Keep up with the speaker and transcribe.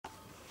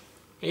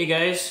Hey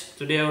guys,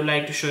 today I would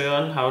like to show you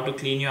all how to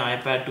clean your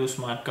iPad 2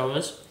 smart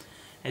covers.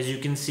 As you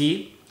can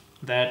see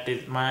that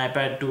my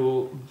iPad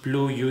 2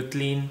 blue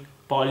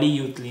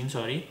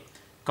polyurethane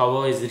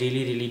cover is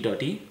really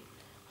dirty.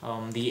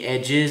 The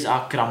edges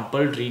are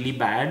crumpled really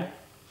bad.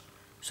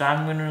 So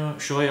I'm going to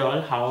show you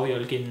all how you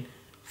all can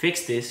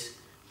fix this,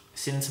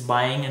 since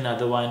buying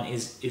another one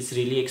is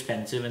really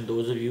expensive, and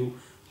those of you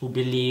who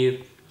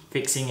believe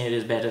fixing it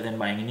is better than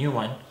buying a new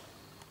one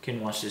can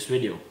watch this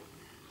video.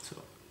 So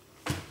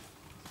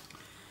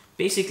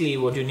basically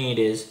what you need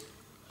is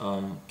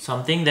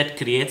something that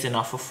creates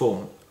enough of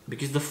foam,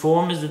 because the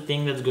foam is the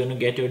thing that's going to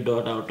get your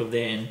dirt out of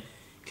there and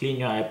clean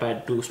your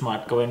iPad 2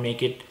 smart cover and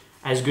make it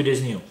as good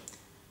as new.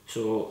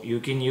 So you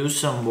can use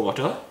some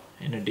water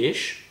in a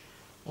dish,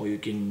 or you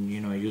can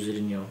use it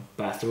in your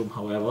bathroom,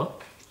 however,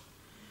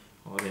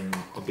 or in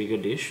a bigger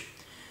dish.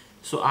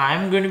 So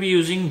I'm going to be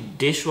using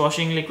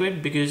dishwashing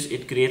liquid because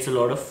it creates a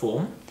lot of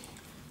foam.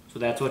 So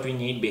that's what we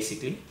need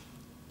basically.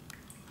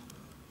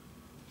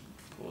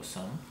 Pour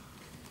some.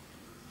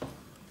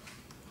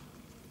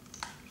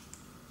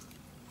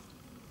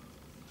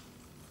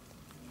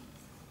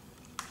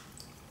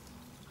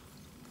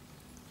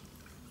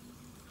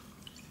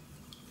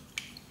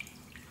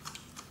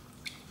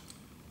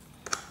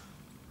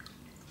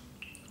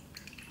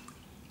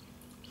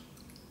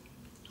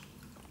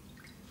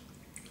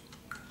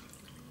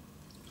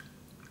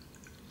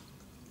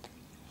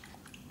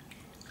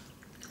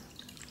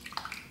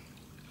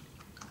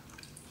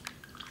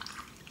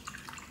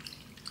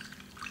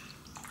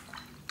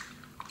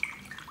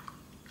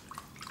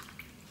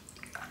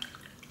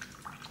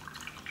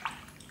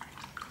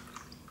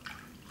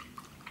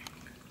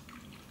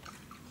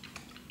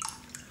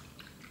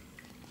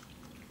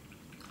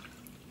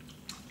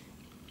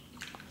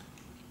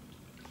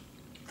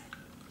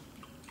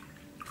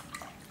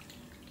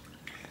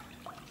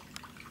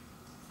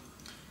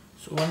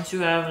 So once you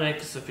have like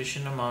a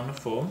sufficient amount of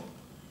foam,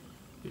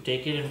 you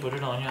take it and put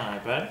it on your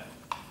iPad.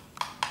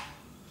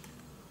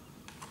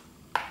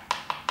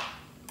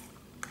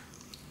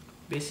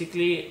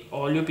 Basically,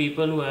 all you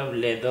people who have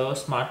leather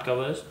smart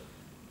covers,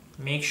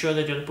 make sure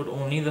that you'll put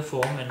only the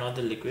foam and not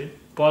the liquid.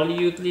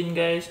 Polyurethane,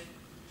 guys,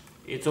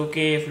 it's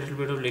okay if a little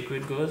bit of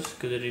liquid goes,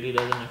 because it really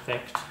doesn't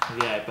affect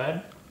the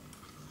iPad.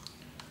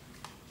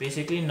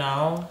 Basically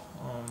now,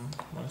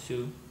 once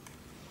you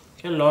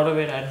get a lot of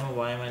it, I don't know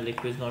why my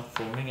liquid is not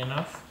foaming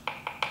enough,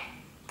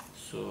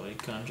 so I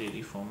can't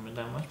really foam it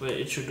that much, but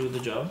it should do the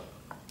job.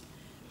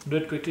 Do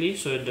it quickly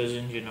so it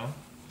doesn't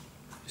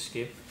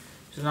escape.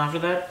 So after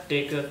that,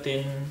 take a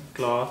thin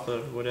cloth or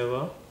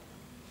whatever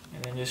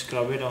and then just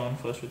scrub it on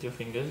first with your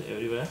fingers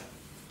everywhere.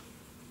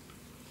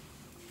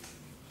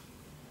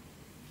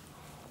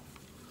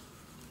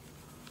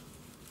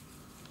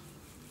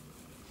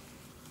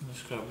 And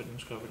scrub it and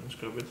scrub it and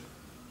scrub it.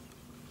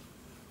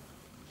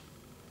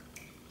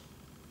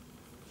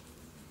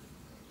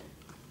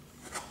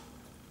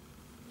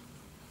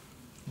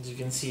 As you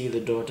can see,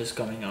 the dirt is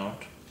coming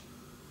out.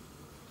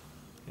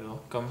 You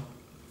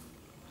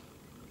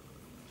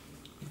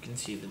can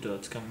see the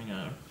dirt's coming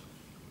out.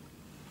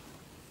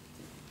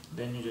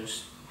 Then you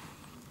just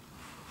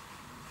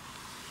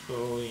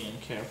slowly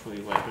and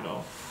carefully wipe it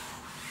off.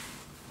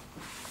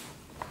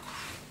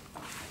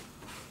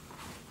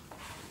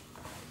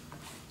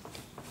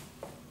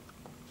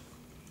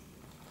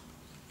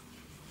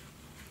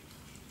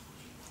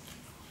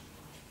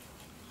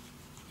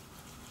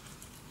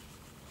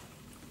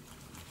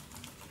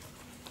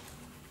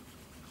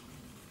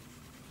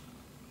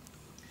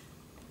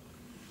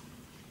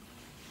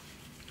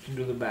 You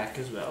can do the back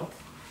as well.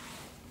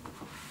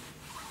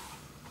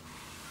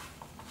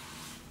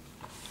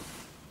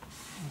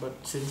 But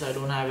since I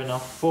don't have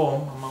enough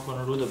foam, I'm not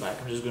going to do the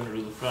back, I'm just going to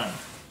do the front.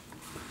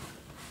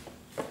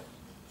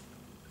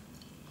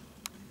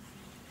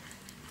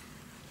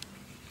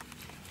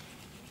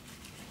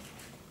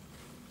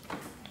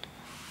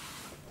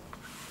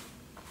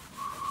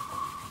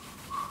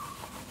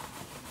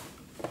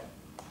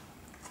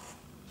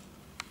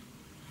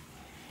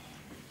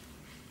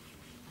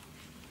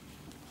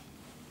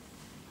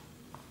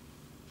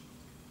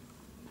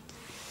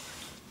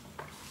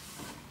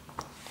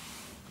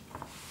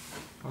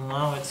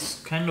 Now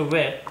it's kind of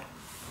wet,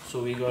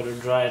 so we got to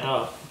dry it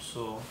up.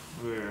 So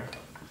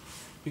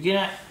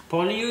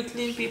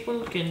polyurethane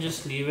people can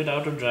just leave it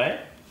out to dry.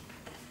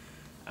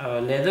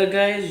 Leather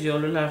guys, you all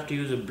will have to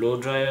use a blow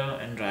dryer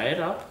and dry it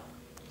up.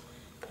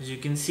 As you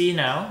can see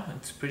now,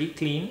 it's pretty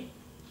clean.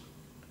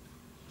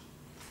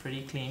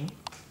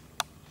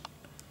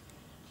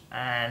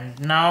 And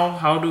now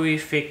how do we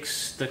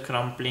fix the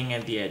crumpling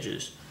at the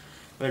edges?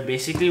 Well,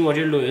 basically what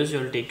you'll do is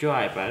you'll take your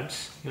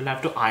iPads, you'll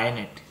have to iron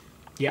it.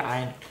 Yeah,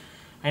 iron it.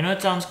 I know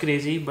it sounds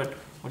crazy, but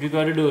what you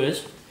got to do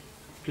is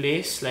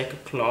place like a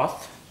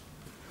cloth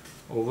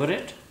over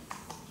it.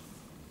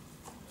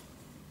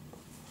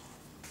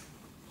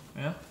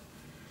 Yeah,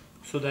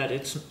 so that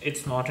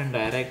it's not in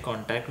direct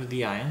contact with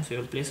the iron. So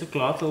you'll place a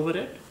cloth over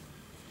it.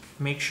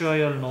 Make sure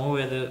you'll know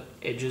where the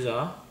edges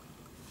are,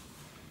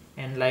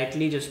 and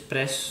lightly just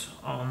press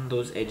on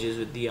those edges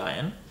with the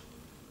iron.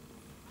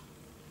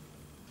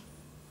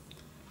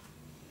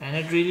 and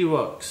it really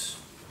works.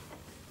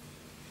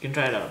 You can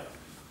try it out.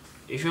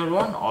 If you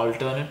want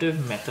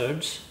alternative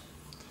methods,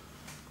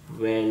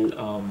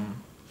 well,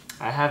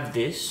 I have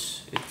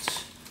this.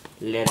 It's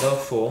leather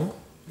foam.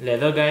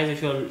 Leather, guys,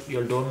 if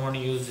you don't want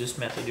to use this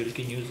method, you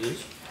can use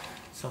this.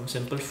 Some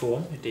simple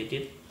foam. You take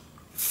it.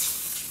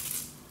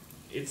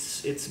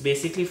 It's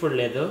basically for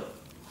leather,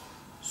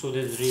 so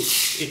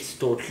it's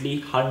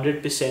totally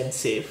 100%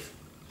 safe.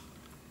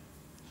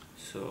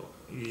 So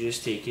you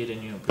just take it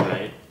and you apply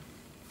it.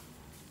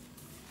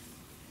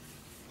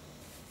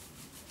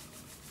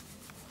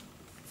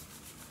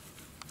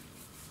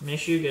 Make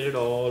sure you get it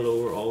all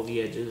over all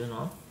the edges and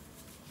all.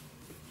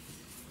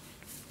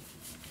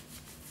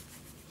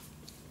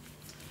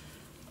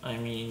 I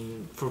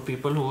mean, for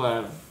people who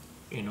have,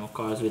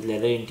 cars with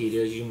leather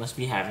interiors, you must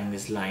be having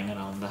this lying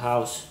around the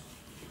house,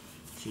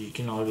 so you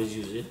can always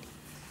use it.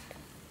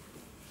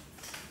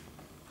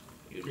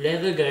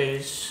 Leather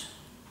guys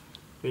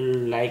will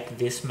like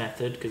this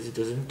method because it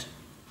doesn't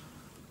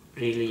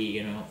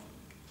really,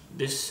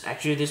 this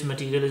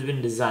material has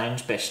been designed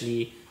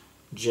specially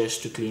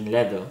just to clean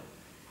leather.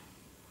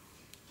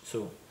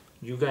 So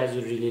you guys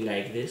will really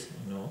like this,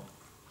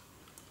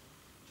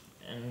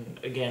 and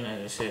again,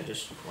 as I said,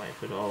 just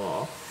wipe it all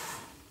off.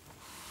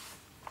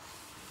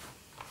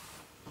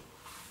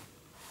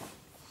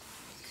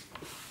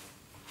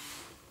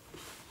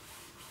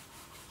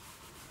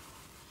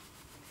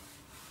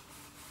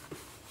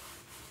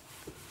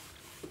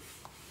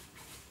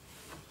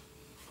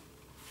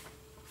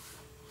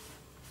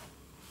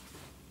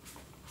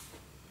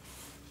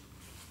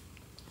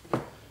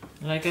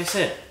 Like I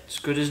said, it's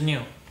good as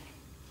new.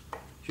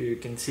 So you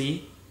can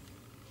see.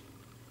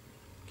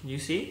 Can you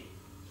see?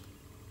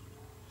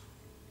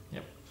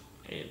 Yep,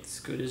 it's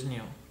good as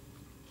new.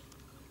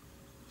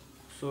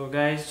 So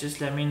guys, just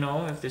let me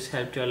know if this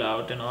helped you all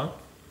out and all.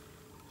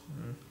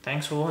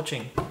 Thanks for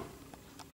watching.